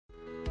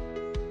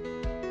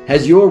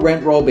Has your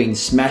rent roll been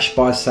smashed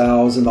by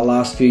sales in the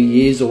last few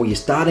years, or you're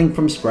starting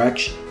from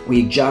scratch, or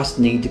you just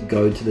need to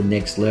go to the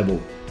next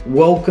level?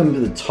 Welcome to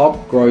the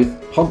Top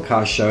Growth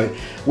Podcast Show,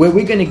 where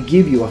we're going to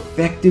give you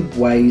effective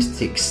ways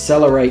to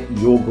accelerate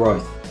your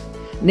growth.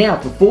 Now,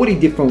 for 40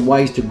 different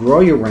ways to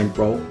grow your rent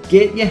roll,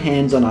 get your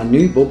hands on our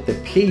new book, The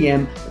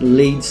PM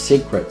Lead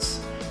Secrets.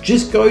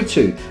 Just go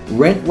to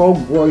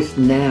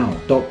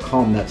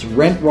rentrollgrowthnow.com. That's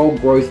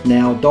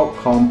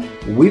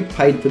rentrollgrowthnow.com. We've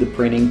paid for the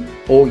printing.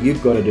 All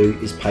you've got to do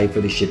is pay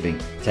for the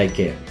shipping. Take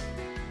care.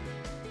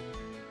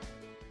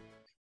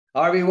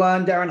 Hi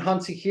everyone, Darren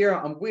Hunter here.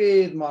 I'm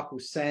with Michael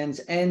Sands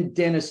and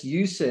Dennis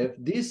Youssef.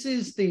 This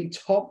is the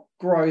Top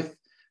Growth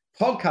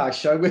Podcast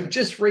Show. We've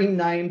just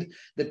renamed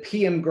the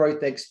PM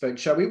Growth Expert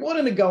Show. We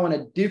wanted to go in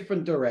a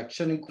different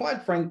direction, and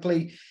quite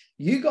frankly,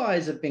 you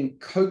guys have been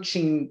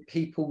coaching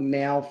people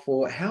now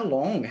for how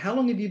long? How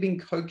long have you been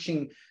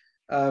coaching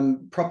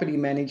property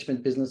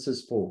management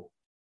businesses for?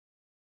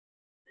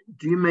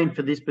 Do you mean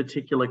for this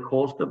particular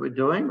course that we're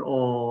doing,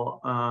 or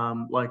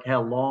like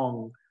how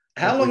long?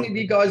 How long have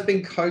you guys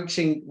been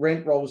coaching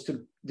rent rolls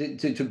to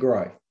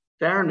grow?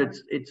 Darren,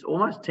 it's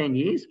almost 10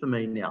 years for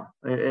me now.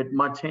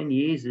 My 10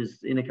 years is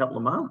in a couple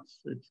of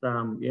months. It's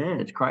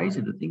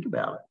crazy to think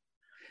about it.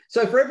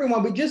 So for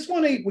everyone, we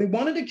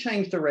wanted to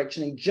change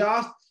direction and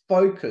just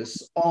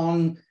focus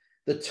on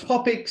the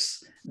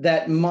topics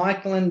that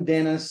Michael and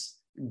Dennis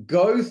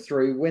go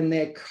through when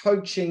they're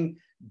coaching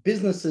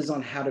businesses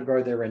on how to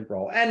grow their rent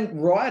roll.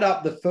 And right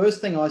up, the first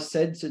thing I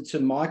said to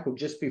Michael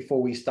just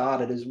before we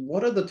started is,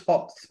 what are the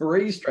top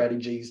 3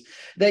 strategies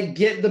that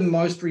get the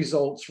most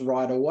results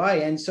right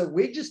away? And so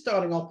we're just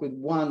starting off with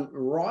one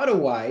right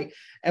away,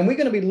 and we're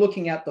going to be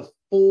looking at the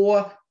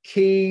 4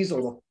 keys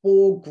or the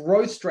 4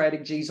 growth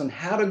strategies on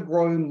how to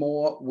grow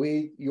more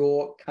with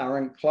your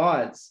current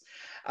clients.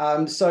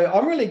 So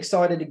I'm really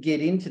excited to get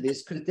into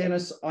this because,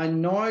 Dennis, I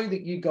know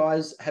that you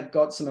guys have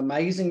got some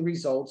amazing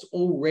results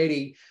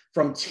already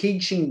from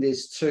teaching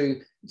this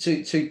to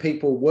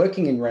people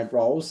working in rent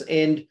rolls.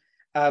 And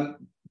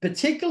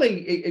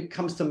particularly it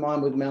comes to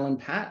mind with Mel and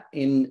Pat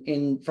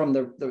from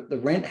the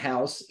rent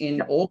house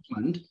in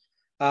Auckland.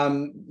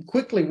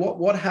 Quickly,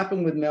 what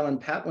happened with Mel and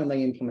Pat when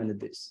they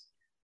implemented this?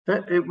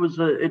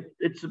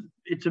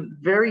 It's a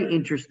very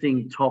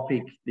interesting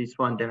topic, this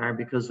one, Darren,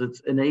 because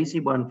it's an easy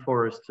one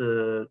for us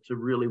to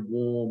really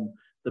warm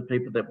the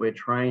people that we're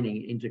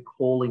training into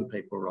calling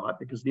people, right?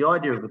 Because the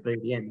idea of a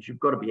BDM is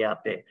you've got to be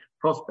out there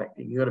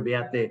prospecting, you've got to be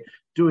out there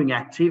doing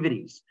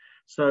activities.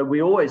 So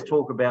we always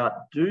talk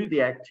about do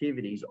the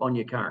activities on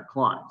your current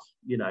clients,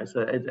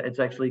 so it's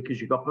actually because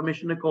you've got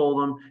permission to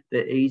call them,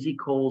 they're easy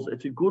calls.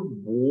 It's a good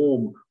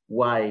warm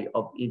way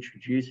of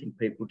introducing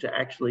people to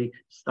actually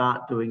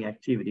start doing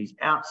activities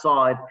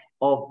outside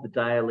of the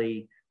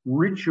daily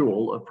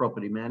ritual of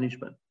property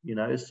management.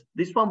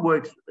 This one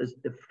works as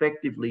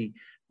effectively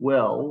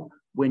well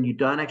when you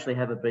don't actually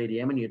have a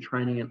BDM and you're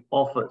training an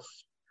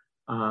office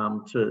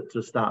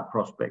to start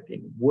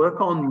prospecting.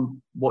 Work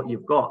on what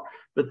you've got.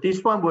 But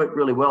this one worked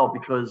really well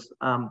because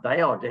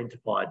they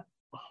identified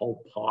a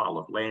whole pile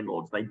of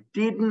landlords they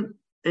didn't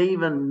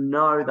even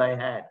know they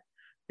had.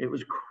 It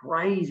was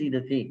crazy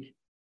to think.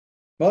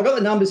 Well, I got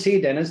the numbers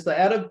here, Dennis.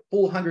 Out of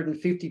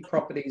 450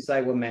 properties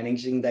they were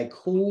managing, they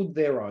called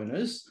their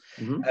owners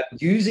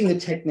using the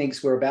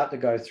techniques we're about to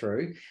go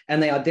through,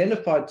 and they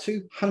identified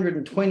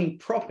 220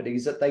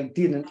 properties that they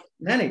didn't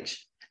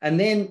manage, and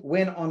then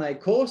went on a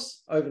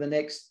course over the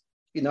next,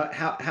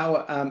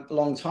 how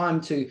long time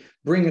to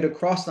bring it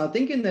across. And I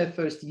think in their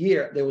first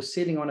year, they were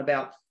sitting on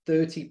about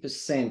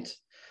 30%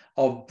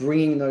 of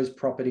bringing those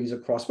properties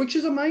across, which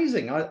is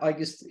amazing. I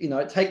just,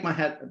 take my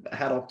hat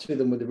off to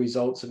them with the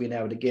results they've been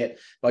able to get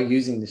by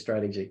using this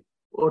strategy.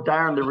 Well,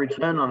 Darren, the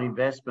return on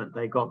investment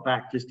they got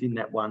back just in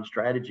that one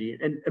strategy.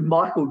 And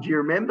Michael, do you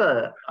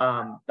remember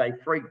they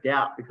freaked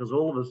out because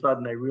all of a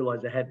sudden they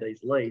realized they had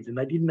these leads and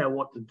they didn't know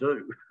what to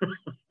do?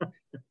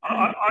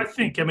 I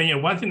think,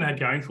 one thing they had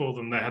going for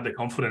them, they had the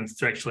confidence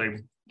to actually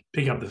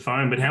pick up the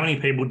phone. But how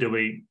many people do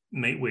we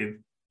meet with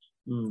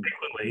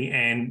frequently?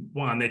 And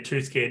one, they're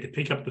too scared to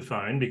pick up the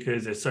phone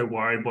because they're so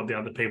worried what the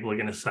other people are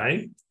going to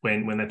say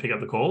when they pick up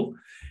the call.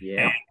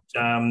 Yeah.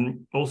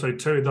 And also,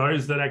 too,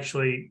 those that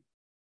actually,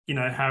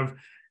 have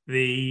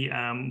the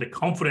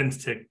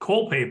confidence to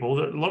call people,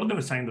 that a lot of them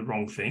are saying the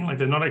wrong thing. Like,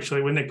 they're not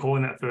actually, when they're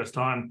calling that first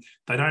time,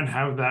 they don't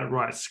have that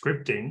right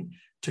scripting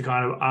to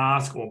kind of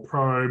ask or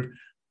probe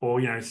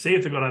or, see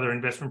if they've got other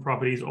investment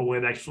properties or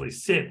where they actually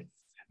sit.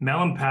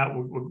 Mel and Pat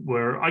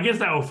were, I guess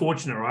they were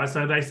fortunate, right?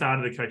 So they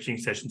started the coaching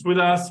sessions with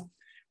us.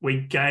 We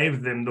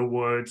gave them the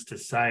words to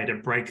say to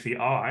break the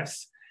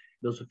ice.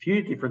 There's a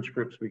few different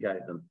scripts we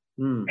gave them.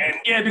 And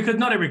because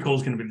not every call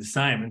is going to be the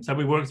same. And so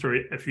we worked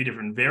through a few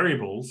different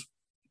variables,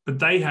 but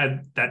they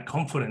had that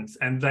confidence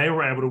and they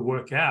were able to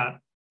work out,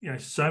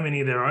 so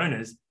many of their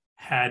owners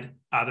had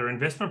other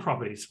investment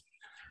properties.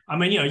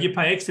 You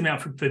pay X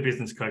amount for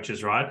business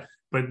coaches, right?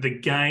 But the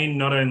gain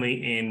not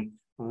only in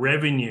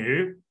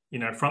revenue,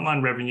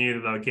 frontline revenue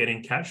that they'll get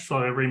in cash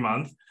flow every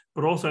month,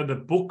 but also the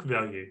book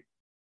value.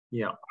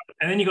 Yeah.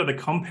 And then you've got the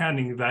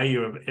compounding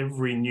value of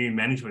every new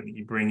management that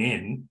you bring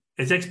in.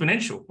 It's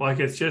exponential. Like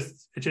it's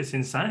just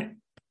insane.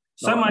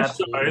 So much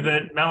absolutely. so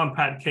that Mel and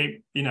Pat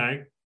keep,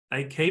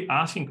 they keep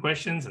asking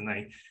questions and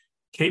they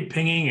keep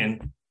pinging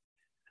and,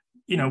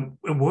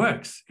 it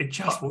works. It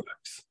just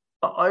works.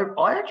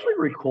 I actually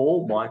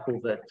recall,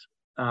 Michael, that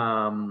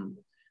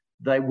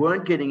they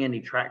weren't getting any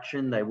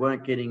traction. They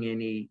weren't getting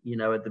any,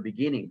 at the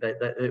beginning,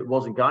 that it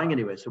wasn't going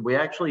anywhere. So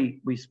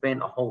we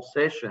spent a whole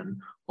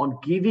session on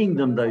giving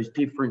them those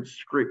different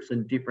scripts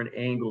and different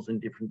angles and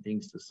different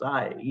things to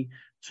say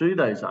to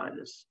those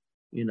owners,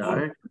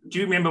 Well, do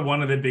you remember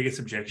one of their biggest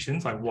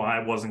objections, like why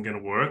it wasn't going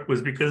to work,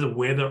 was because of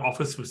where their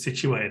office was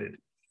situated?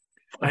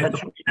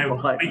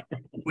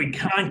 We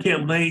can't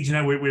get leads.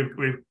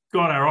 We've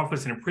got our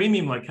office in a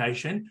premium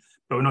location,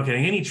 but we're not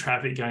getting any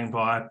traffic going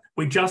by.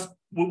 We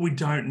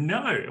don't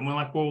know, and we're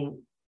like, well,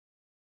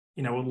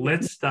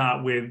 let's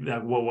start with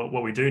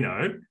what we do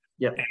know.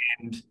 Yep.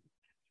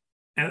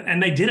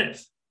 And they did it,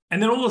 and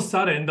then all of a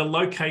sudden, the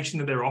location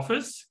of their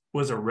office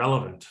was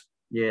irrelevant.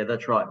 Yeah,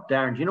 that's right,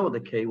 Darren. Do you know what the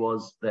key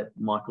was that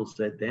Michael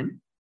said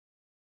then?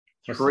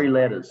 3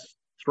 letters,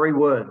 3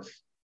 words.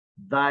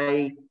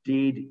 They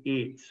did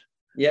it.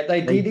 Yeah,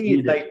 they did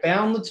it. They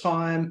found the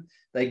time.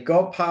 They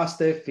got past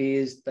their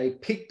fears. They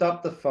picked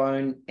up the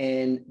phone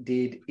and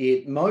did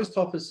it. Most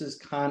officers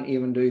can't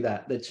even do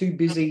that. They're too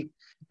busy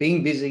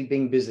being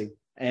busy.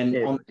 And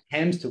on the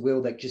hamster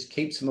wheel, that just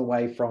keeps them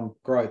away from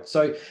growth.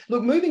 So,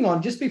 look, moving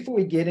on, just before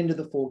we get into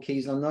the 4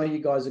 keys, I know you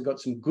guys have got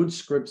some good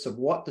scripts of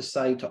what to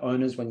say to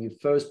owners when you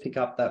first pick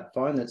up that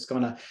phone that's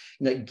going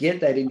to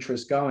get that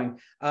interest going.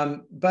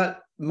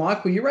 But,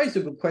 Michael, you raised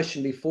a good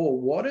question before.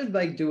 What do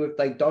they do if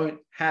they don't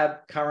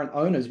have current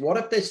owners? What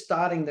if they're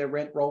starting their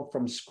rent roll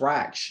from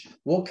scratch?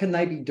 What can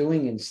they be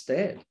doing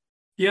instead?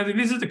 Yeah, I think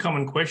this is a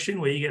common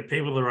question where you get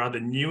people that are either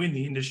new in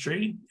the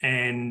industry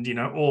and,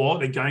 or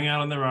they're going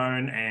out on their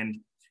own and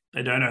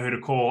they don't know who to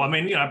call. I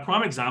mean, a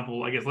prime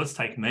example, I guess, let's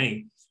take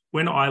me.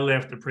 When I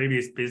left the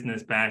previous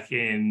business back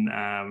in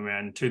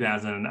around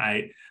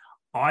 2008,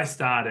 I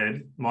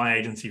started my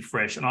agency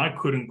fresh and I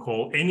couldn't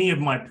call any of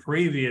my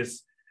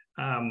previous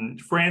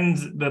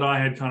friends that I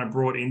had kind of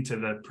brought into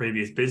the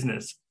previous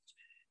business.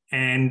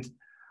 And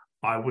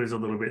I was a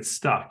little bit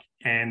stuck.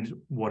 And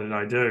what did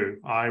I do?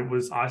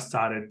 I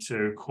started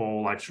to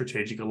call like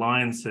strategic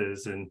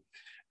alliances, and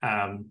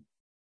I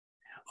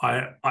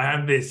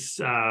have this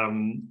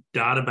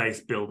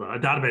database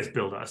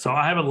builder. So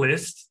I have a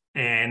list,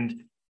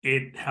 and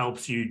it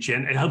helps you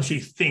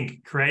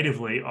think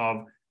creatively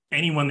of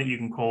anyone that you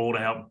can call to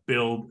help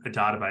build a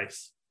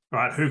database.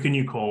 Right? Who can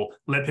you call?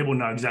 Let people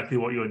know exactly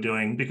what you're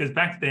doing, because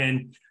back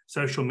then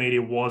social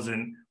media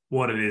wasn't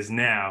what it is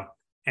now.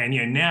 And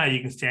now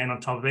you can stand on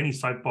top of any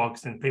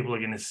soapbox and people are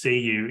going to see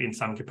you in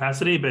some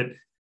capacity, but it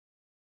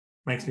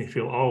makes me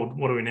feel old.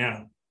 What are we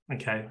now?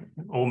 Okay,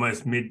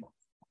 almost we're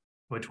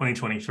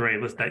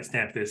 2023. Let's date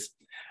stamp this.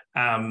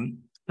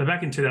 So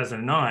back in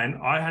 2009,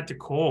 I had to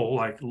call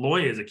like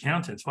lawyers,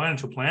 accountants,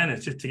 financial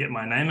planners just to get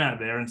my name out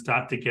there and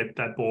start to get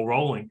that ball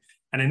rolling.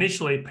 And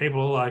initially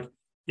people were like,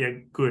 yeah,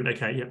 good.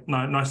 Okay. Yeah.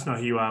 No, nice to know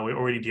who you are. We're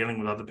already dealing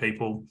with other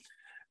people.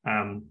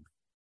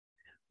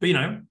 But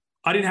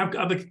I didn't have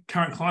other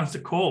current clients to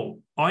call.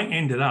 I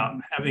ended up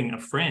having a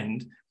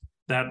friend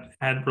that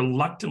had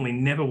reluctantly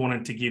never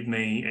wanted to give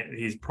me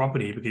his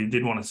property because he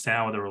didn't want to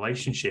sour the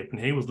relationship.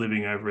 And he was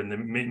living over in the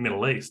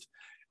Middle East.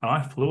 And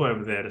I flew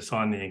over there to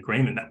sign the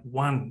agreement. That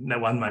one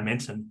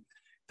momentum,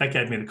 that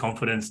gave me the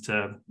confidence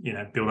to,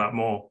 build up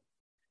more.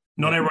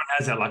 Not everyone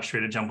has that luxury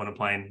to jump on a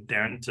plane,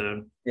 Darren,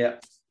 to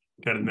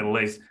go to the Middle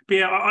East. But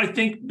yeah, I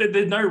think that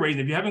there's no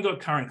reason. If you haven't got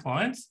current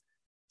clients,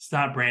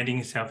 start branding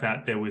yourself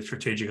out there with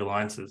strategic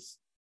alliances.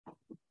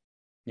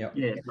 Yeah.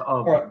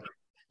 All right.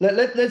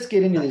 Let's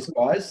get into this,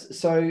 guys.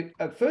 So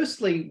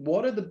firstly,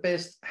 what are the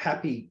best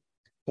happy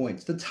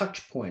points, the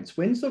touch points?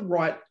 When's the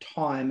right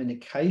time and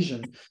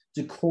occasion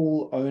to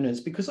call owners?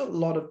 Because a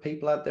lot of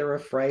people out there are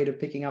afraid of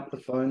picking up the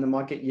phone. They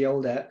might get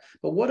yelled at.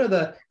 But what are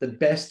the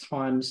best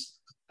times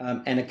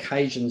and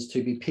occasions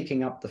to be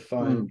picking up the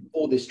phone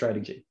for this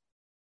strategy?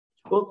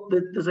 Well,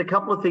 there's a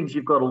couple of things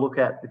you've got to look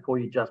at before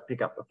you just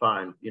pick up the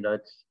phone.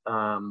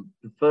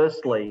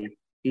 Firstly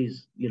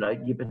is,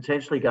 you're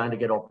potentially going to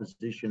get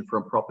opposition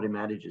from property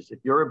managers. If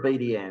you're a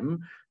BDM,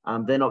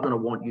 they're not going to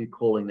want you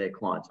calling their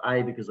clients,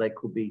 because they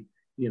could be,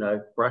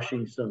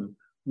 brushing some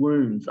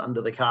wounds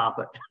under the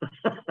carpet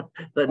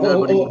that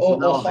nobody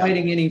or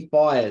hiding any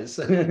fires.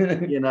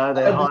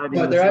 They're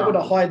hiding. They're able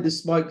to hide the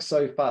smoke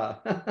so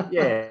far.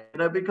 Yeah,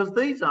 because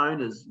these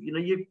owners,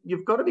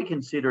 you've got to be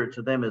considerate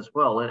to them as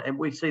well, and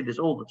we see this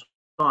all the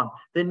time.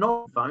 They're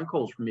not phone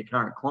calls from your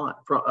current client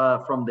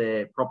from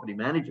their property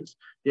managers.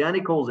 The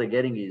only calls they're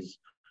getting is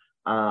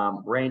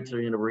rent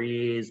in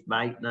arrears,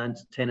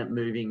 maintenance, tenant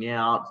moving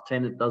out,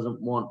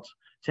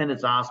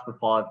 tenants ask for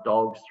 5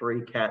 dogs,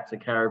 3 cats, a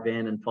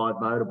caravan, and 5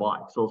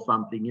 motorbikes or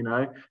something,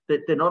 that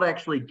they're not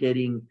actually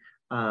getting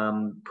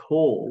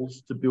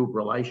calls to build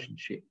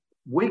relationship.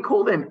 We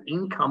call them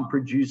income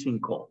producing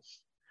calls.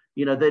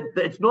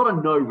 It's not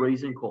a no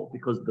reason call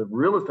because the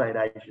real estate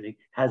agency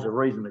has a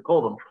reason to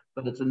call them,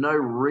 but it's a no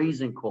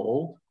reason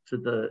call to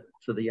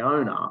the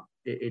owner.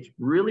 It's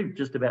really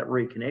just about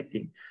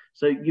reconnecting.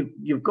 So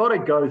you've got to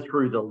go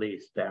through the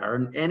list,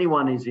 Darren.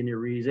 Anyone is in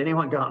arrears,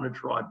 anyone going to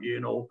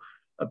tribunal,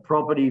 a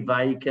property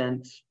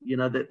vacant,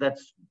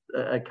 that's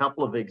a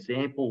couple of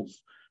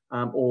examples,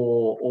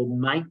 or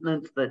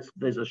maintenance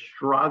there's a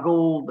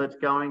struggle that's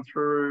going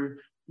through,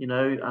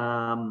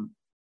 or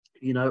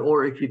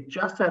if you've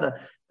just had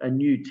a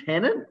new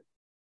tenant,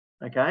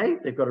 okay,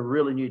 they've got a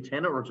really new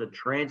tenant or it's a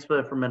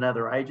transfer from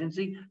another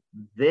agency,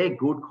 they're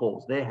good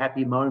calls, they're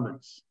happy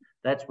moments.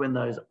 That's when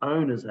those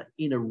owners are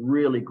in a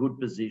really good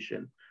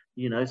position,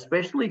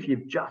 especially if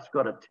you've just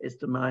got a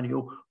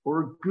testimonial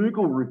or a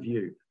Google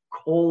review.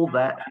 Call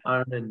that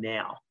owner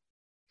now.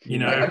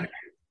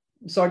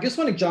 So I just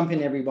want to jump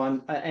in,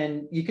 everyone,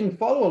 and you can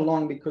follow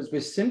along because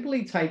we're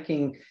simply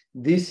taking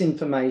this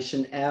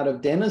information out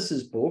of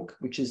Dennis's book,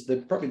 which is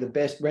probably the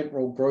best rent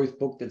roll growth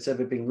book that's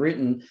ever been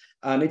written.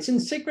 It's in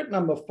secret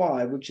number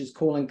 5, which is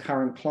calling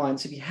current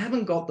clients. If you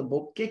haven't got the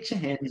book, get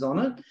your hands on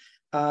it.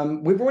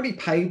 We've already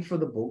paid for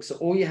the book, so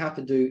all you have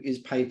to do is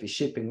pay for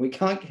shipping. We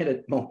can't get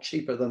it more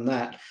cheaper than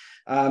that.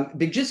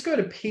 But just go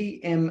to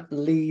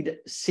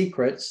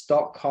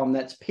pmleadsecrets.com.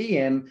 That's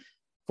PM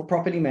for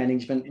property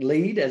management,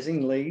 lead as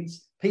in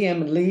leads,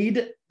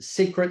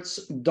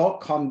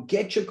 pmleadsecrets.com.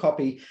 Get your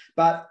copy.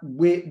 But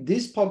with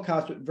this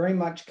podcast, we're very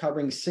much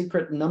covering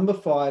secret number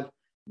 5,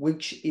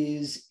 which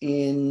is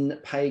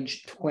in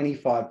page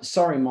 25.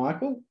 Sorry,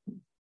 Michael,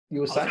 you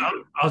were saying?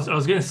 I was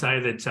going to say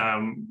that,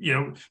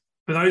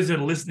 for those that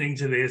are listening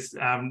to this,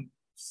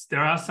 there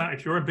are some,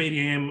 if you're a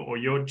BDM or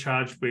you're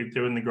charged with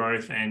doing the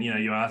growth and,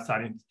 you are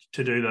starting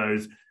to do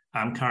those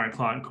current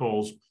client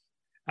calls,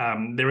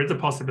 there is a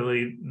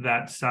possibility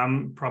that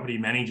some property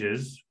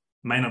managers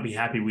may not be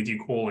happy with you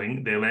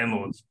calling their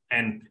landlords.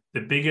 And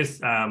the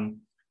biggest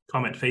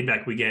comment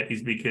feedback we get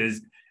is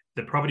because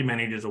the property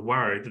managers are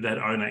worried that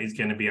owner is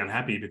going to be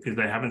unhappy because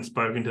they haven't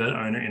spoken to that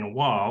owner in a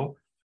while,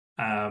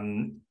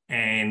 and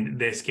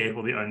they're scared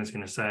what the owner's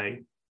going to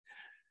say.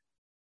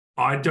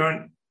 I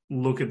don't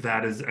look at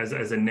that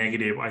as a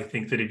negative. I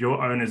think that if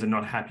your owners are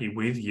not happy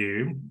with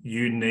you,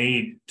 you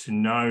need to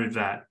know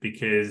that,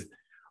 because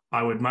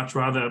I would much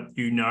rather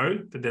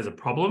that there's a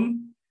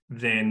problem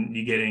than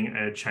you getting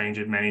a change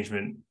of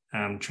management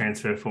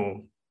transfer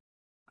form.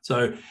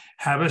 So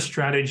have a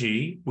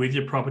strategy with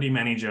your property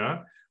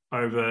manager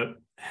over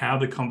how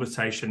the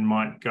conversation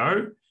might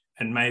go,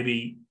 and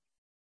maybe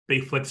be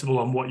flexible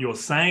on what you're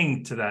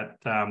saying to that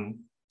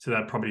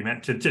property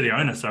to the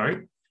owner,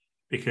 sorry.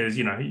 Because,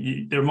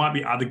 there might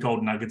be other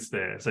gold nuggets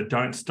there. So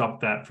don't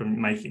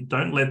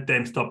don't let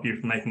them stop you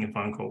from making a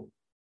phone call.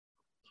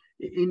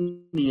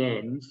 In the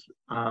end,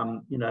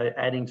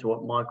 adding to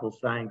what Michael's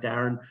saying,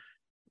 Darren,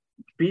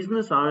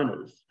 business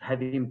owners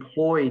have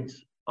employed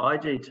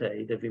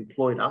IGT, they've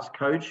employed us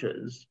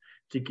coaches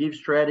to give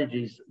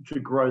strategies to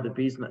grow the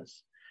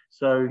business.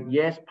 So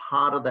yes,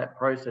 part of that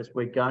process,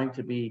 we're going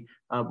to be,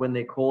 when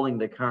they're calling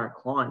their current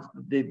clients,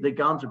 they're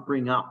going to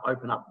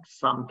open up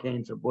some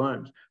cans of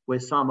worms where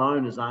some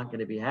owners aren't going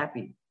to be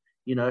happy,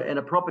 and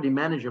a property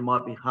manager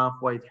might be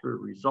halfway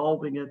through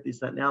resolving it, this,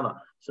 that, and the other.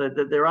 So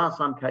there are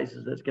some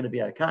cases that's going to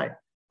be okay.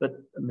 But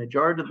the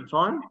majority of the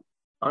time,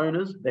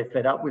 owners, they're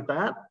fed up with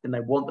that and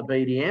they want the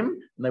BDM and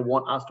they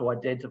want us to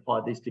identify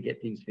this to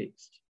get things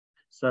fixed.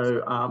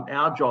 So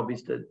our job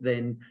is to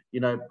then,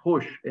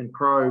 push and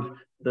probe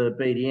the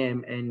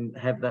BDM and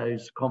have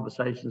those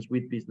conversations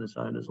with business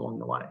owners along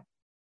the way.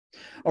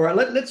 All right,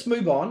 let's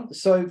move on.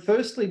 So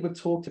firstly, we've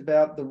talked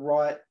about the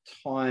right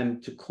time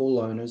to call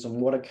owners, on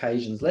what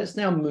occasions. Let's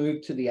now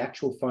move to the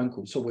actual phone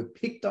call. So we've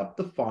picked up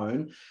the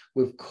phone,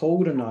 we've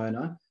called an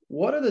owner.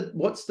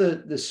 What's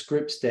the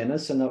scripts,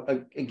 Dennis?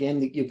 And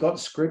again, you've got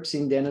scripts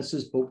in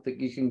Dennis's book that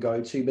you can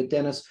go to, but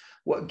Dennis,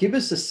 give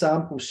us a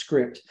sample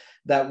script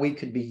that we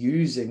could be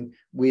using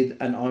with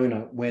an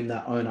owner when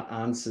the owner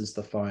answers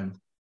the phone.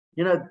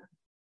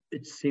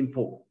 It's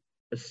simple,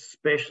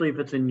 especially if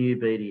it's a new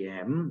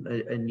BDM,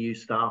 a new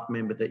staff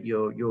member that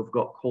you've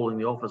got calling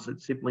the office.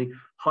 It's simply,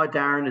 "Hi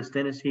Darren, it's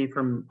Dennis here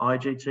from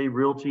IGT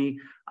Realty.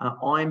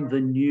 I'm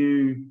the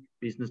new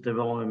business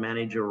development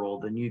manager or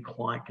the new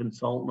client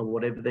consultant," or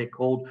whatever they're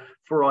called,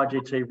 for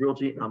IGT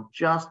Realty. And I'm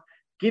just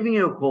giving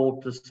you a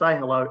call to say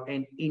hello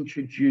and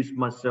introduce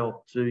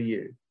myself to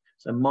you.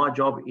 So my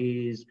job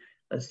is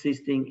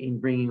assisting in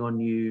bringing on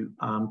new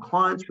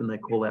clients when they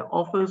call our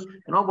office.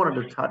 And I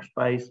wanted to touch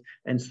base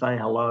and say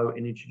hello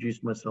and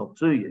introduce myself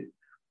to you.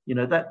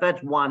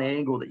 That's one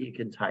angle that you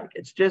can take.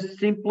 It's just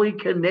simply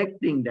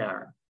connecting,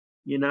 Darren.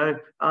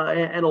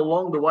 And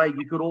along the way,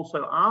 you could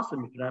also ask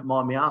them, if you don't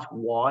mind me asking,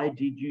 why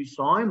did you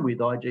sign with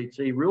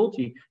IGT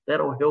Realty?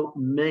 That'll help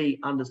me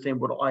understand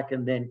what I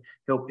can then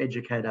help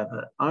educate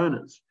other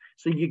owners.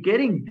 So you're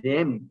getting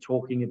them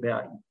talking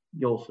about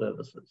your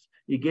services.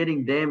 You're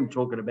getting them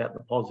talking about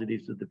the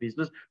positives of the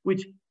business,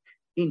 which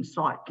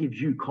insight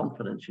gives you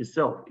confidence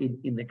yourself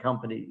in the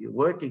company you're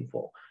working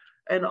for.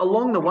 And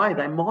along the way,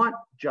 they might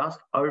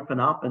just open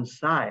up and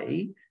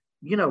say,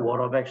 you know what,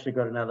 I've actually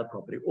got another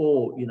property,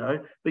 or,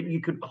 but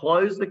you could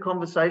close the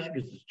conversation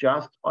because it's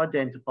just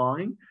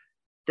identifying.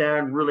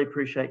 Darren, really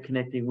appreciate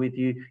connecting with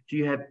you. Do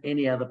you have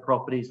any other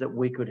properties that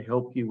we could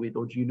help you with,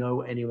 or do you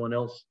know anyone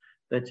else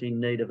that's in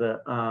need of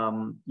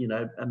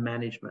a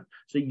management?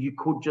 So you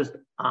could just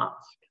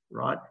ask,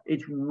 right?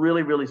 It's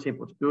really, really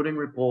simple. It's building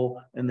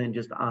rapport and then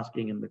just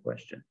asking him the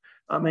question.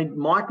 I mean,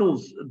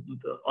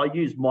 I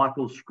use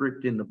Michael's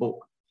script in the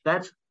book.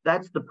 That's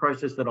the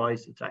process that I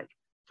used to take.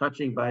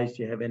 Touching base,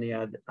 do you have any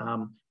other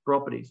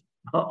properties?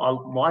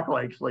 Michael,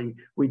 actually,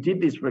 we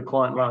did this for a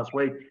client last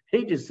week.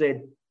 He just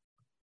said,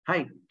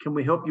 hey, can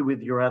we help you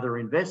with your other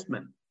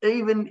investment?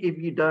 Even if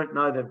you don't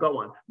know they've got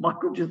one.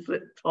 Michael just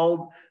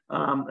told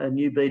a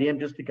new BDM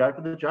just to go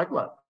for the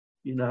jugular.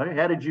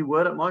 How did you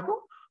word it, Michael?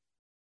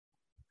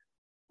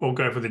 Or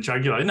go for the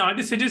jugular. No, I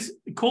just said, just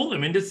call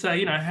them and just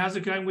say, how's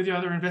it going with your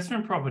other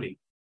investment property?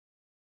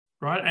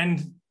 Right? And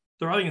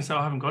they're either going to say,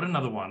 I haven't got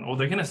another one. Or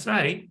they're going to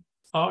say,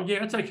 oh,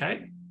 yeah, it's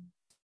okay.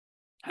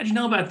 How'd you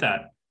know about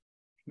that?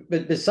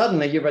 But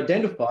suddenly you've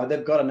identified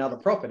they've got another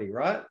property,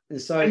 right?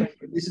 And so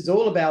this is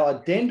all about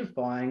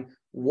identifying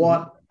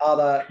what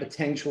other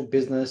potential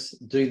business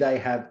do they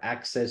have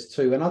access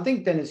to. And I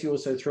think, Dennis, you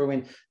also threw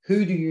in,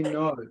 who do you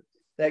know?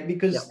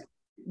 Because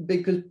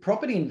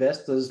property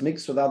investors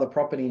mix with other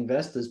property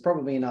investors,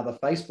 probably in other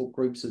Facebook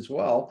groups as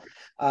well,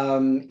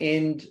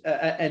 and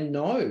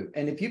know.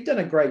 And if you've done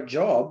a great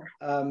job,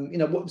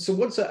 so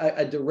what's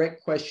a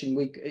direct question?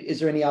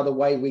 Is there any other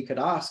way we could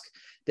ask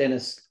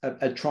Dennis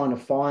at trying to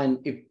find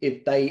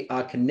if they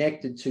are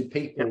connected to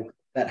people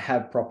that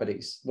have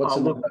properties?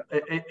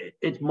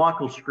 It's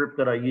Michael's script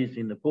that I used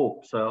in the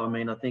book. So, I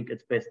mean, I think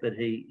it's best that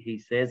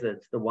he says it.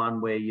 It's the one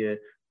where you're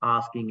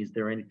asking, is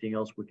there anything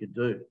else we could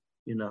do?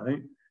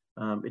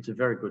 It's a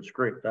very good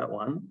script, that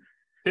one.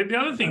 The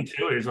other thing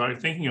too is like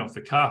thinking off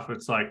the cuff.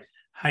 It's like,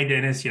 hey,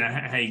 Dennis,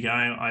 how you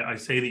going? I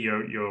see that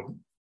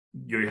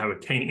you have a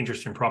keen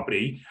interest in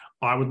property.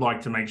 I would like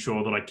to make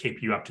sure that I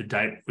keep you up to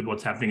date with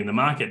what's happening in the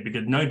market,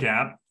 because no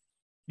doubt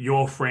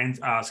your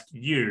friends ask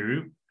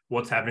you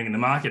what's happening in the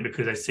market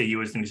because they see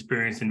you as an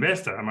experienced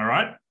investor. Am I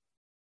right?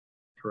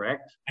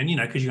 Correct. And,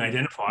 because you can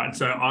identify it.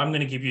 So I'm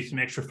going to give you some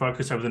extra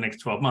focus over the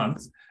next 12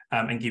 months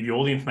and give you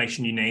all the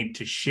information you need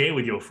to share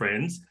with your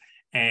friends.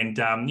 And,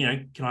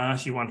 can I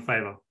ask you one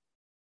favor?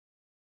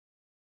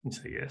 You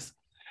say yes.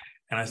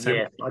 And I say,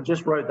 yes, I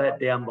just wrote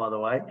that down, by the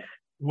way.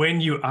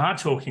 When you are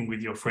talking with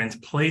your friends,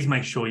 please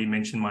make sure you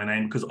mention my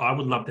name, because I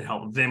would love to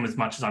help them as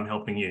much as I'm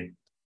helping you.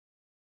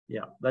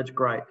 Yeah, that's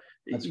great.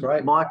 That's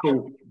great.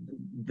 Michael,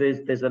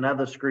 there's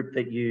another script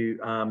that you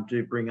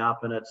do bring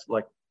up, and it's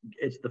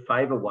the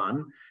favor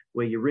one,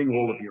 where you ring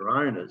all of your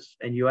owners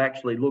and you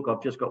actually, look,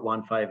 I've just got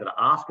one favor to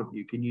ask of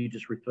you. Can you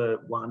just refer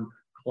one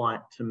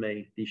client to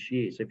me this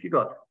year? So if you've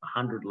got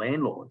 100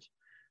 landlords,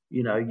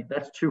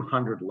 that's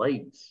 200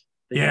 leads.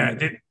 Yeah,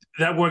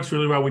 that works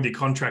really well with your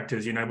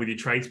contractors, with your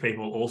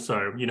tradespeople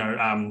also.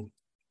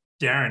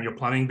 Darren, your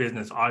plumbing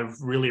business,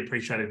 I've really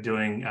appreciated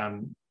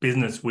doing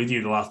business with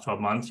you the last 12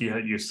 months.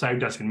 You've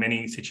saved us in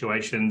many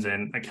situations,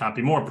 and I can't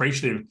be more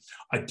appreciative.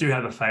 I do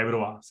have a favor to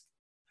ask.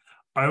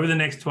 Over the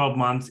next 12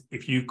 months,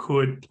 if you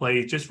could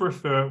please just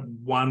refer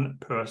one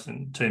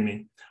person to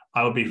me,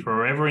 I will be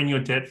forever in your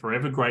debt,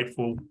 forever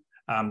grateful.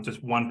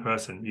 Just one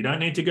person. You don't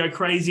need to go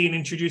crazy and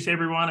introduce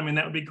everyone. I mean,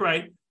 that would be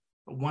great.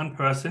 But one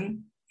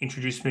person,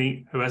 introduce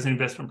me, who has an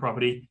investment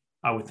property,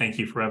 I would thank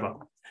you forever,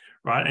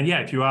 right? And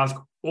if you ask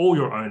all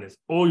your owners,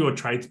 all your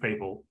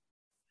tradespeople,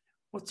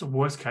 what's the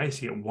worst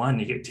case? You get 1,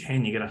 you get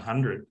 10, you get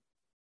 100.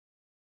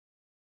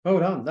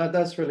 Hold on,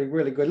 that's really,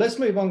 really good. Let's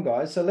move on,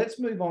 guys. So let's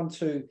move on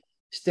to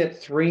step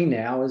 3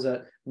 now. Is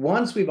that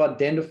once we've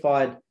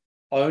identified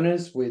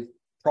owners with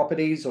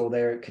properties, or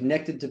they're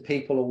connected to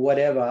people or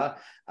whatever,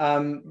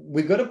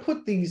 we've got to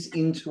put these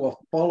into a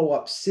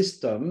follow-up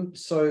system.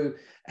 So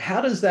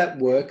how does that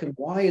work, and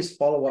why is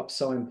follow-up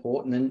so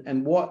important,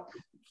 and what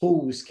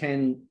tools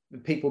can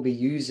people be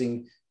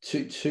using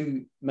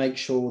to make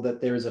sure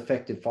that there is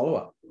effective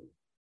follow-up?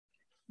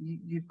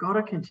 You've got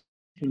to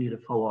continue to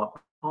follow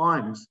up.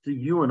 Times do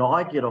you and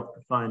I get off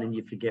the phone and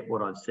you forget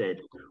what I've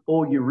said,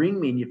 or you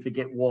ring me and you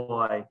forget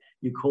why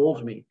you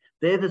called me.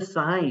 They're the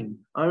same.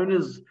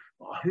 Owners,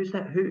 who's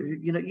that?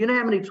 You know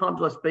how many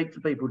times I speak to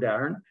people,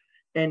 Darren,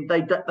 and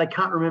they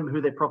can't remember who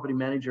their property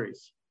manager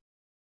is.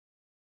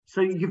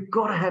 So you've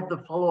got to have the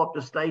follow-up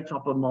to stay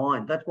top of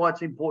mind. That's why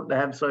it's important to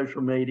have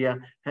social media,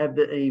 have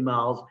the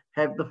emails,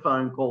 have the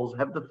phone calls,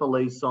 have the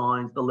police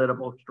signs, the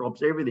letterbox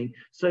drops, everything.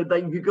 So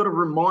you've got to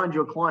remind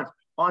your clients,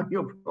 I'm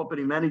your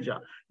property manager.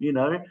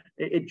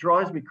 It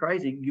drives me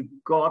crazy. You've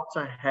got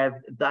to have,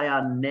 they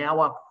are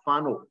now a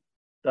funnel.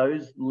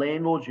 Those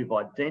landlords you've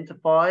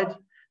identified,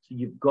 so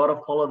you've got to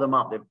follow them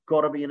up. They've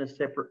got to be in a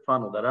separate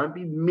funnel. They don't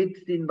be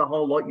mixed in the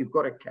whole lot. You've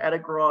got to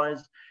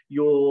categorize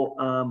your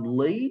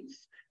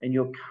leads and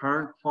your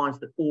current clients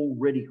that are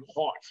already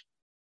hot,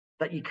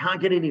 that you can't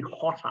get any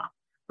hotter,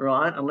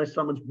 right? Unless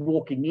someone's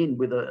walking in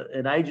with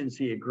an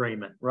agency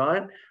agreement,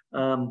 right?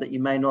 That you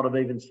may not have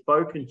even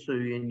spoken to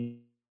in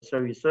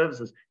your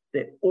services.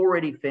 They're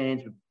already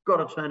fans. We've got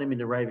to turn them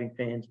into raving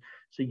fans.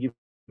 So you've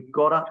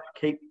got to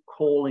keep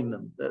calling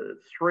them.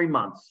 3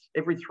 months,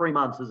 every 3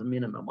 months is a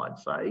minimum, I'd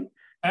say.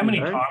 How many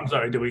times,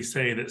 though, do we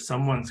see that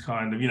someone's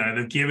kind of,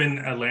 they've given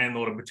a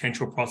landlord a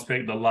potential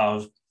prospect the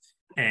love,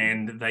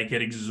 and they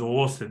get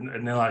exhausted,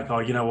 and they're like, oh,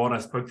 you know what? I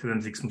spoke to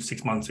them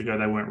six months ago.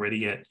 They weren't ready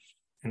yet.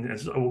 And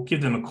we'll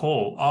give them a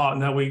call. Oh,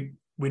 no,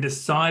 we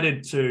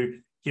decided to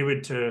give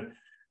it to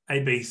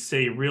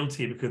ABC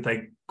Realty because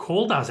they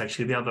called us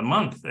actually the other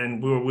month,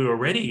 and we were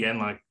ready, and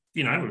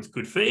it was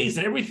good fees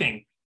and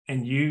everything.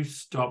 And you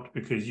stopped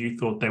because you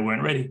thought they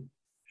weren't ready.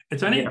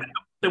 It's only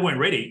they weren't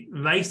ready.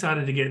 They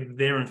started to get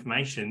their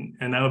information,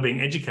 and they were being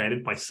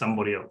educated by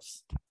somebody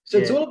else. So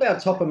it's all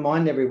about top of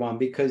mind, everyone,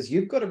 because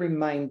you've got to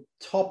remain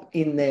top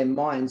in their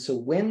mind. So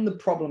when the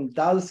problem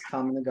does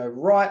come and they go,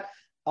 right,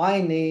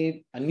 I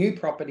need a new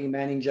property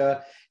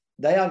manager,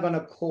 they are going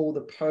to call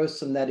the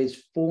person that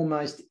is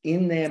foremost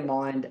in their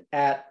mind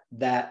at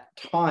that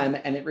time.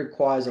 And it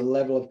requires a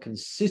level of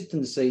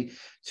consistency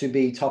to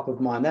be top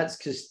of mind. That's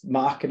just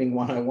marketing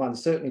 101.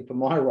 Certainly for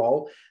my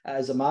role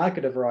as a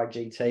marketer for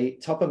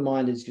IGT, top of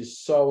mind is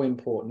just so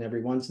important,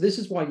 everyone. So this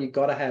is why you've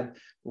got to have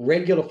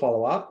regular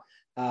follow-up.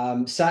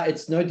 So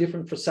it's no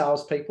different for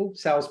salespeople.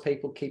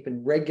 Salespeople keep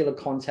in regular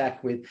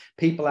contact with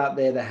people out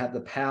there that have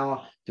the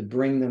power to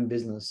bring them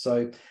business.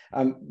 So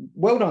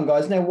well done,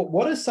 guys. Now,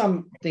 what are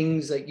some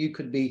things that you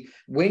could be,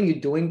 when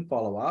you're doing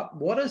follow-up,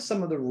 what are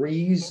some of the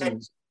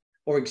reasons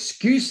or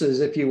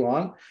excuses, if you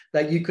want,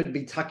 that you could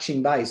be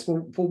touching base? For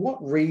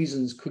what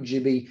reasons could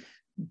you be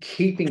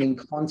keeping in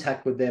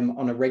contact with them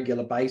on a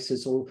regular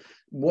basis, or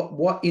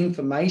what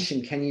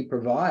information can you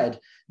provide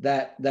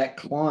that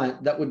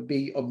client that would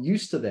be of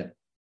use to them?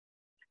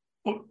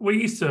 Well,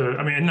 we used to,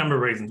 a number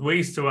of reasons. We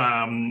used to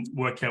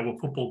work out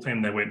what football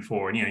team they went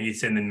for. And, you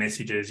send them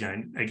messages,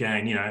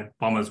 again,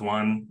 Bombers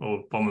won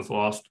or Bombers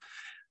lost.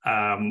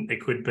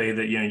 It could be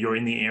that, you're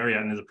in the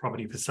area and there's a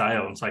property for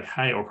sale. And it's like,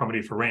 hey, or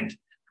property for rent.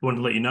 We want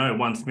to let you know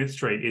 1 Smith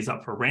Street is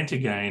up for rent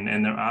again,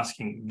 and they're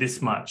asking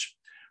this much.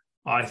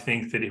 I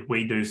think that if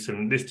we do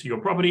this to your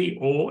property,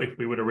 or if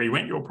we were to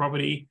re-rent your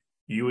property,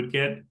 you would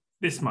get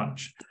this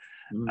much.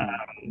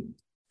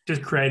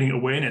 Just creating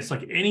awareness,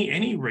 like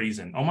any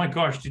reason. Oh my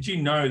gosh, did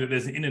you know that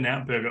there's an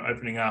In-N-Out Burger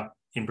opening up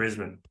in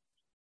Brisbane?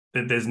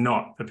 That there's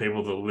not, for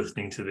people that are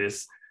listening to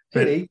this.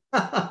 Pity.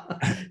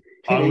 I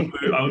would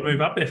move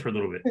up there for a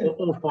little bit.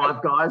 Or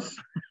Five Guys.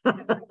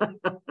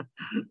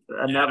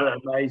 Another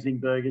amazing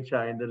burger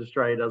chain that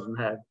Australia doesn't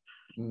have.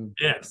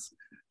 Yes.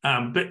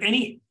 But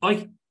it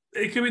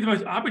could be the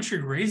most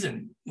arbitrary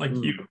reason. Like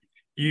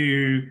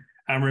you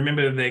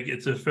remember that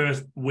it's the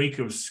first week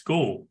of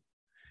school.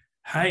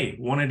 Hey,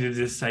 wanted to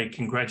just say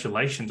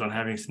congratulations on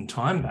having some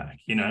time back,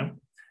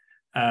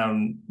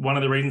 One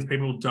of the reasons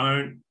people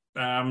don't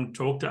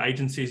talk to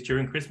agencies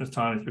during Christmas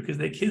time is because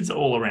their kids are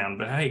all around.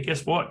 But hey,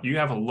 guess what? You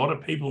have a lot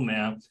of people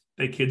now,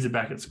 their kids are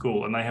back at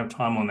school and they have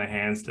time on their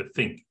hands to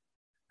think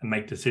and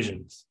make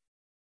decisions.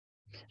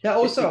 Now,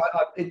 also,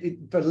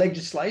 for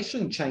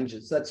legislation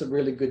changes, that's a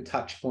really good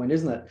touch point,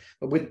 isn't it?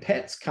 But with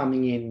pets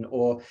coming in,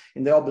 or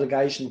in the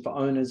obligation for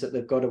owners that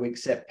they've got to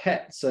accept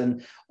pets,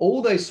 and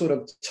all those sort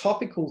of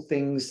topical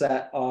things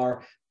that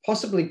are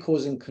possibly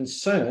causing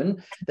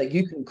concern, that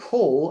you can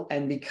call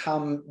and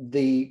become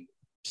the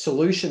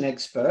solution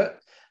expert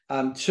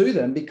to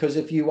them. Because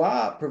if you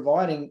are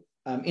providing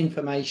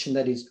information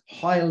that is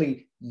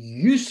highly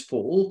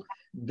useful,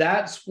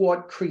 that's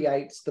what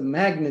creates the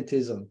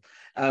magnetism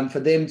for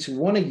them to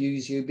want to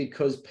use you,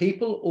 because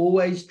people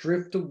always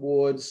drift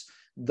towards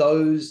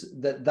those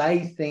that they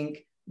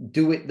think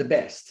do it the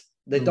best.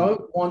 They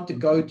don't want to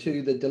go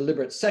to the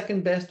deliberate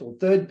second best or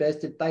third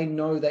best if they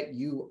know that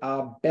you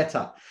are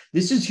better.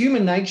 This is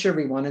human nature,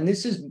 everyone, and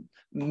this is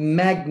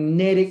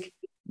magnetic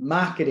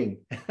marketing.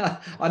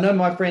 I know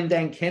my friend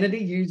Dan Kennedy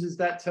uses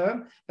that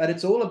term, but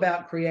it's all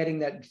about creating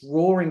that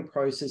drawing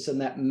process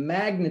and that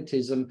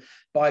magnetism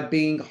by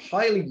being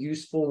highly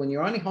useful. And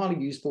you're only highly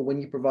useful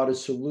when you provide a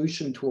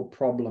solution to a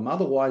problem.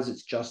 Otherwise,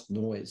 it's just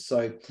noise.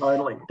 So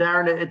totally,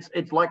 Darren,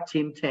 it's like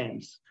Tim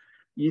Tams.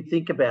 You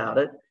think about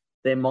it,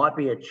 there might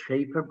be a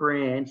cheaper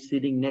brand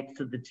sitting next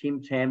to the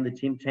Tim Tam. The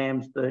Tim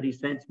Tam's 30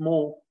 cents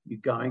more.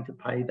 You're going to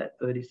pay that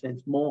 30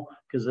 cents more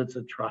because it's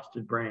a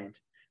trusted brand.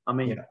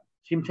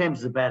 Tim Tams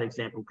is a bad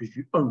example because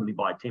you only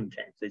buy Tim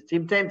Tams. There's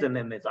Tim Tams and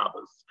then there's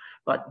others,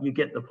 but you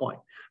get the point.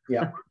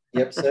 Yep,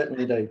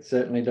 certainly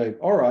do.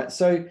 All right.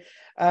 So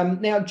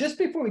now, just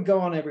before we go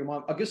on,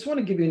 everyone, I just want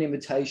to give you an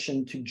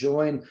invitation to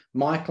join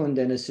Michael and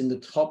Dennis in the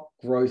Top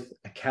Growth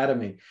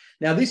Academy.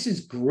 Now, this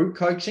is group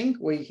coaching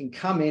where you can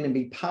come in and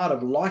be part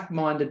of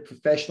like-minded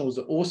professionals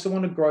that also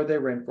want to grow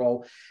their rent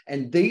roll.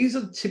 And these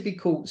are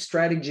typical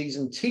strategies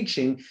and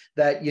teaching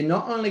that you're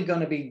not only going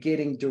to be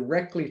getting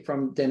directly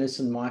from Dennis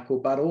and Michael,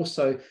 but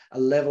also a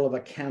level of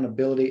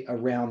accountability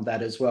around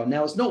that as well.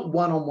 Now, it's not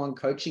one-on-one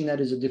coaching.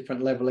 That is a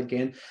different level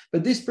again,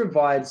 but this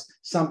provides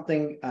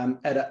something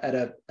at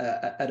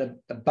a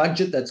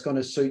budget that's going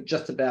to suit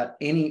just about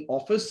any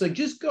office. So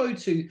just go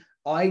to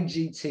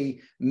IGT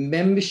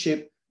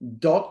membership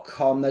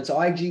That's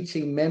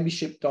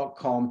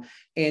igtmembership.com,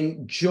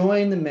 and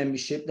join the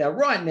membership. Now,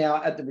 right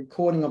now, at the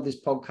recording of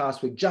this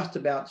podcast, we're just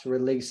about to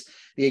release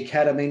the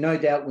Academy. No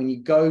doubt when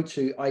you go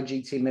to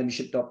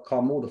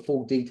igtmembership.com, all the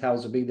full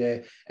details will be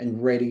there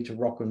and ready to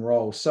rock and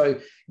roll. So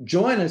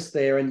join us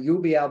there, and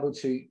you'll be able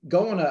to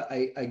go on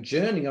a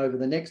journey over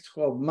the next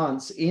 12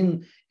 months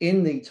in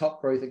the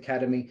Top Growth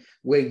Academy,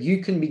 where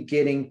you can be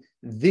getting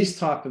this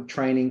type of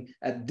training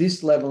at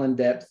this level and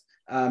depth,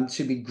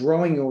 to be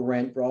growing your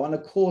rent roll, and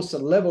of course a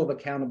level of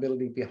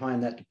accountability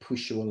behind that to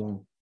push you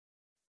along.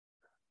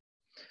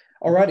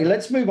 Alrighty,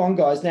 let's move on,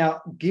 guys.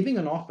 Now, giving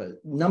an offer,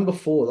 number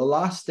 4, the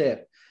last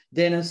step.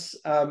 Dennis,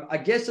 I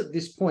guess at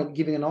this point,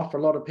 giving an offer,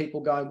 a lot of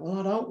people going, well,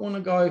 I don't want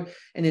to go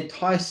and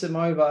entice them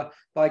over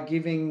by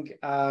giving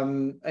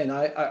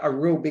a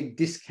real big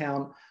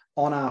discount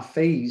on our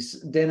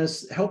fees.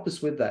 Dennis, help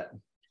us with that.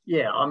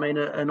 Yeah, I mean,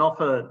 an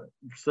offer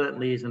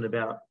certainly isn't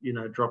about,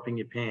 dropping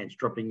your pants,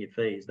 dropping your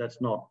fees.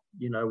 That's not,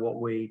 what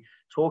we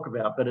talk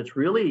about. But it's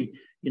really,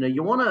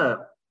 you want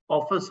to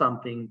offer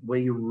something where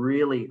you're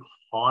really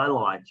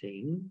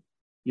highlighting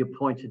your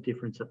points of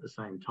difference at the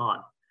same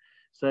time.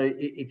 So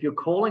if you're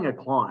calling a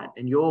client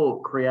and you're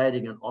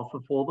creating an offer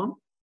for them,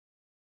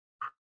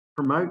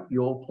 promote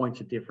your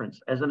points of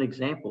difference. As an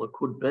example, it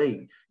could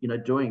be,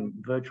 doing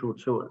virtual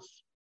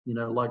tours,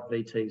 like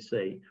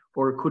VTC,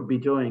 or it could be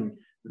doing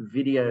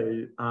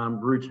video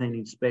routine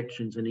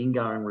inspections and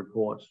ingoing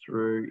reports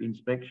through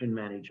Inspection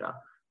Manager,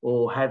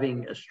 or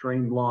having a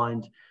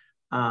streamlined,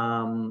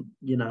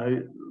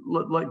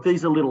 like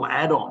these are little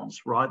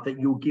add-ons, right, that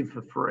you'll give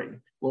for free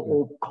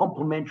or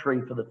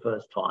complimentary for the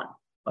first time,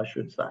 I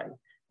should say.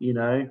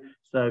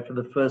 So for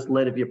the first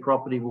let of your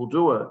property, we'll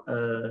do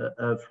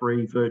a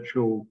free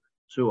virtual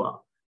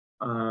tour,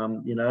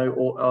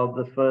 or of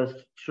the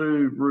first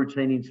 2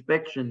 routine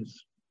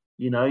inspections,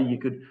 you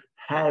could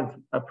have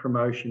a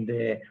promotion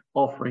there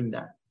offering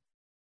that.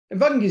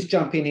 If I can just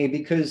jump in here,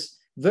 because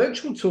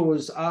virtual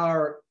tours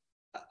are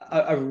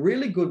a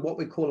really good, what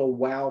we call a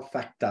wow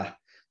factor,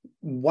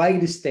 way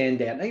to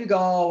stand out. Now you go,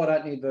 oh, I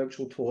don't need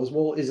virtual tours.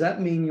 Well, does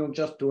that mean you're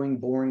just doing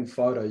boring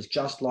photos,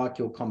 just like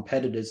your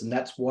competitors, and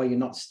that's why you're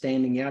not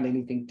standing out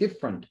anything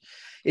different?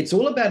 It's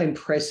all about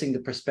impressing the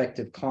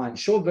prospective client.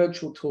 Sure,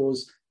 virtual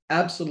tours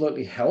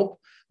absolutely help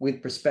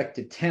with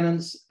prospective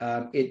tenants.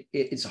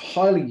 It's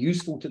highly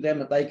useful to them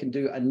that they can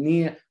do a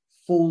near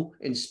full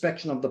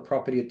inspection of the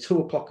property at 2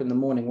 o'clock in the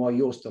morning while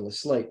you're still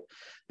asleep.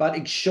 But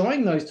it's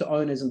showing those to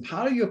owners, and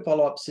part of your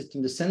follow-up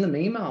system to send them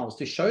emails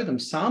to show them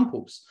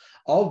samples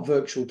of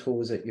virtual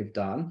tours that you've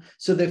done,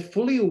 so they're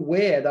fully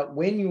aware that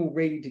when you're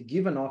ready to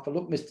give an offer,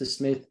 look, Mr.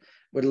 Smith,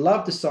 we'd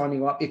love to sign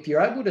you up. If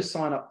you're able to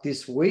sign up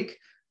this week,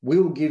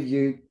 we'll give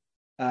you,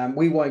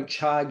 we won't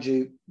charge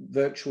you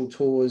virtual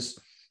tours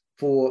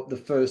for the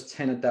first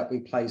tenant that we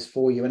place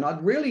for you. And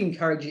I'd really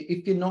encourage you,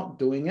 if you're not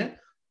doing it,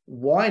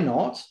 why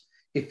not?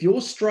 If you're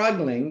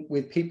struggling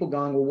with people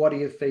going, well, what are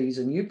your fees?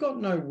 And you've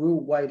got no real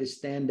way to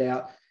stand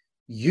out,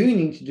 you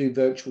need to do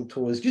virtual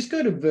tours. Just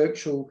go to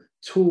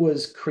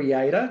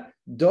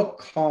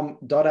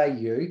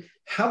virtualtourscreator.com.au,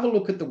 have a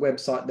look at the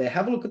website there,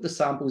 have a look at the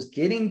samples,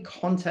 get in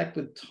contact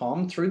with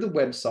Tom through the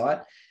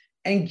website,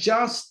 and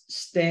just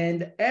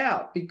stand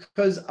out,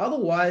 because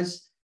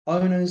otherwise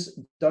owners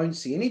don't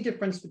see any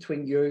difference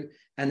between you,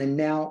 and they're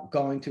now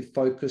going to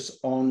focus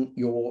on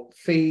your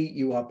fee.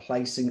 You are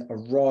placing a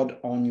rod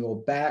on your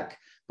back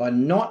by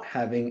not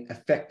having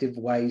effective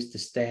ways to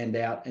stand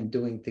out and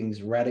doing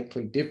things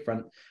radically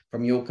different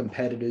from your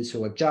competitors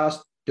who are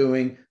just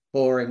doing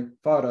boring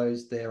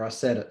photos. There, I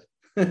said it.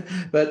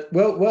 But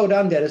well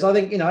done, Dennis. I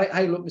think,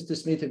 hey, look, Mr.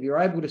 Smith, if you're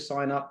able to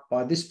sign up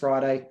by this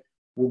Friday,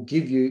 we'll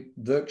give you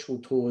virtual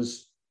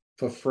tours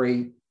for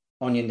free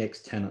on your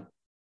next tenant.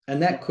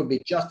 And that could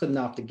be just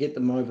enough to get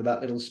them over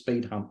that little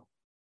speed hump.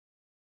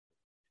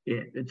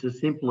 Yeah, it's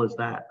as simple as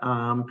that.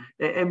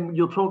 And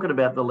you're talking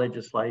about the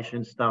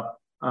legislation stuff,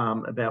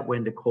 about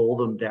when to call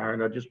them,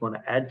 Darren. I just want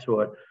to add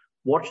to it.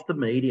 Watch the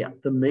media.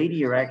 The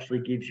media actually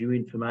gives you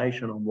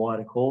information on why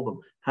to call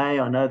them. Hey,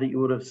 I know that you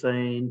would have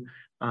seen,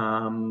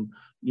 on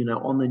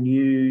the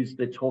news,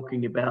 they're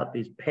talking about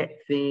this pet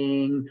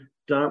thing.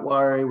 Don't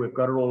worry, we've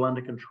got it all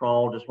under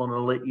control. Just wanted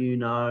to let you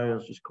know. I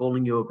was just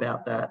calling you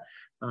about that.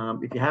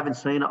 If you haven't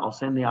seen it, I'll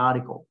send the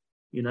article,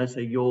 so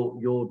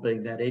you're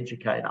being that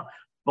educator.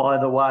 By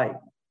the way,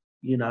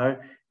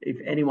 if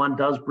anyone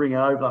does bring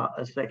over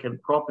a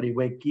second property,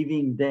 we're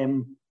giving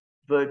them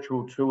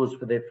virtual tours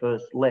for their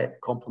first let,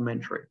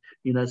 complimentary.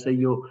 So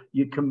you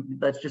can.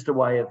 That's just a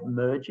way of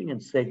merging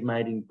and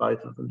segmenting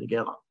both of them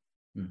together.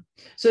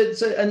 So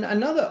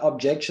another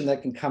objection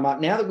that can come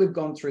up now that we've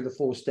gone through the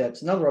 4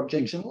 steps. Another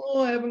objection: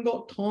 oh, I haven't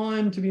got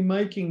time to be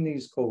making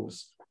these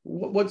calls.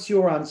 What's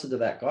your answer to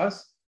that,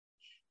 guys?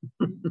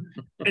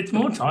 It's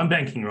more time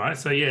banking, right?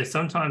 So yeah,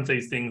 sometimes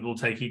these things will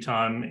take you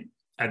time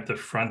at the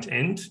front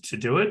end to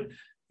do it,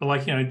 but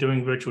like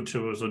doing virtual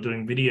tours or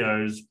doing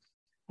videos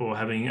or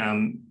having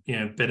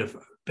better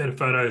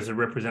photos that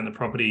represent the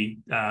property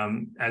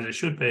as it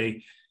should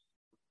be,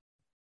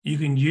 you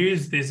can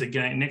use this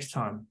again next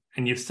time.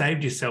 and you've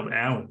saved yourself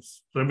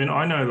hours. So, I mean,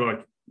 I know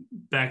like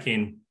back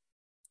in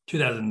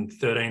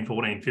 2013,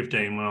 14,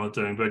 15, when I was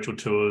doing virtual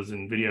tours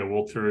and video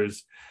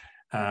walkthroughs,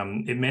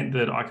 it meant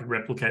that I could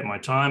replicate my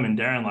time. And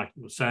Darren, like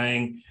you were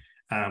saying,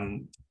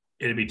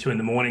 it'd be 2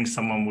 a.m.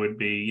 Someone would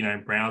be, you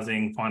know,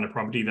 browsing, find a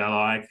property they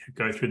like,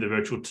 go through the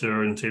virtual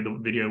tour and see the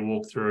video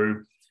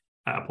walkthrough,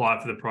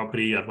 apply for the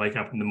property. I'd wake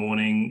up in the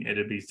morning.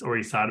 It'd be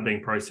already started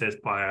being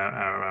processed by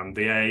our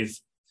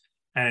VAs.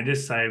 And it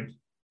just saved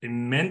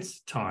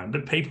immense time.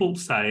 But people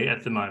say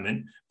at the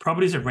moment,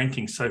 properties are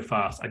renting so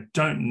fast, I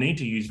don't need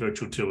to use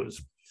virtual tours.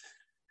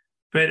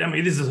 But I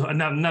mean, this is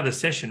another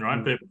session,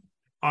 right? But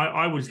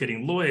I was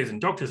getting lawyers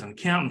and doctors and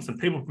accountants and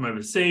people from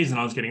overseas, and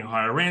I was getting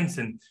higher rents.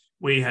 And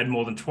we had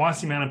more than twice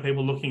the amount of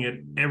people looking at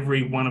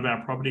every one of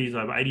our properties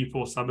over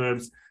 84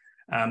 suburbs.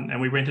 And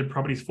we rented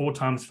properties 4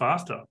 times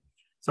faster.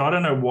 So I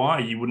don't know why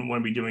you wouldn't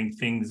want to be doing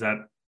things that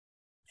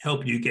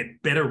help you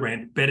get better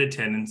rent, better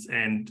tenants,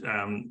 and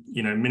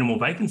you know, minimal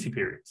vacancy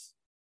periods.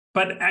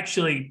 But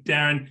actually,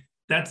 Darren,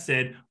 that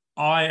said,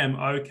 I am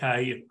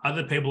okay if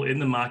other people in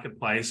the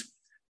marketplace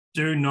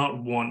do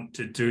not want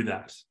to do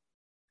that,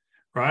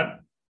 right?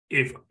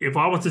 If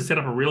I was to set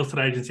up a real estate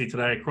agency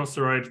today across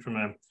the road from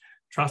a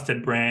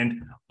trusted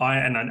brand,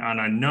 I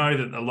know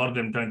that a lot of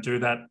them don't do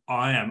that.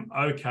 I am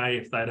okay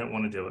if they don't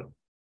want to do it.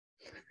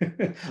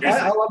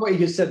 I love what you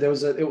just said. It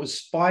was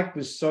spiked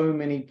with so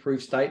many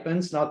proof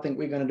statements, and I think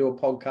we're going to do a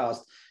podcast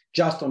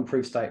just on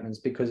proof statements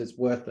because it's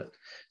worth it.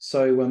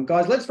 So,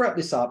 guys, let's wrap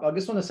this up. I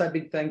just want to say a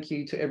big thank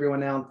you to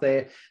everyone out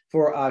there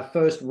for our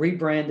first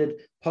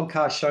rebranded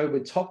podcast show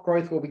with Top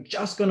Growth, where we're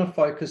just going to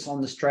focus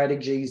on the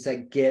strategies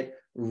that get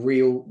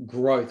real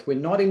growth. We're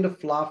not into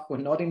fluff. We're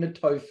not into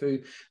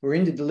tofu. We're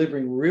into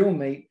delivering real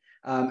meat.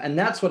 And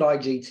that's what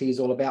IGT is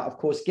all about. Of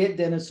course, get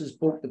Dennis's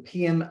book, The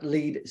PM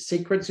Lead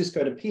Secrets. Just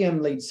go to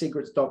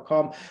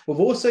pmleadsecrets.com. We've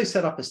also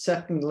set up a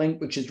second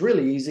link, which is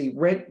really easy,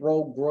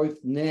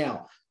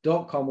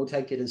 rentrollgrowthnow.com will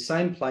take you to the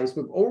same place.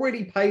 We've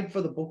already paid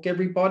for the book,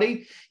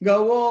 everybody. You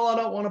go, well, I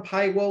don't want to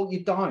pay. Well,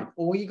 you don't.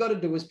 All you got to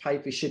do is pay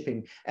for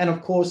shipping. And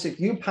of course, if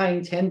you're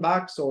paying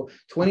 $10 or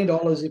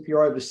 $20 if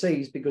you're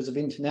overseas because of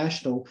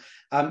international,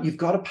 you've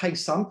got to pay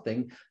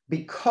something,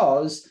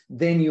 because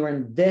then you're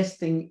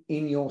investing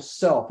in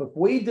yourself. If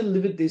we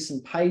delivered this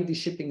and paid the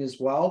shipping as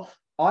well,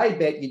 I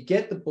bet you'd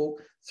get the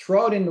book,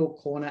 throw it into a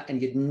corner,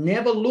 and you'd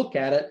never look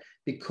at it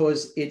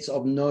because it's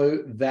of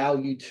no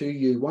value to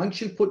you.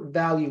 Once you put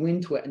value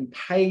into it and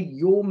paid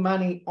your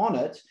money on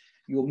it,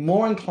 you're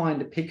more inclined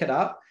to pick it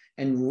up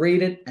and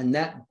read it, and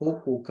that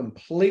book will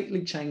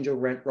completely change your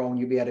rent roll, and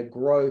you'll be able to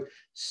grow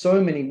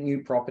so many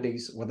new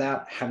properties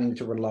without having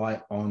to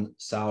rely on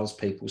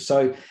salespeople.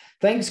 So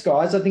thanks,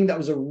 guys. I think that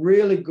was a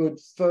really good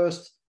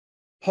first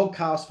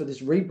podcast for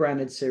this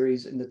rebranded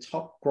series in the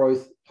Top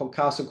Growth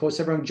podcast. Of course,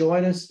 everyone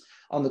join us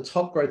on the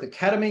Top Growth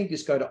Academy.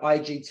 Just go to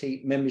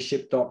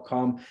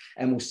igtmembership.com,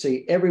 and we'll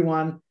see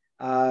everyone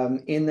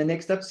in the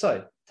next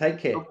episode. Take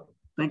care.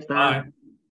 Thanks, Dan. Bye.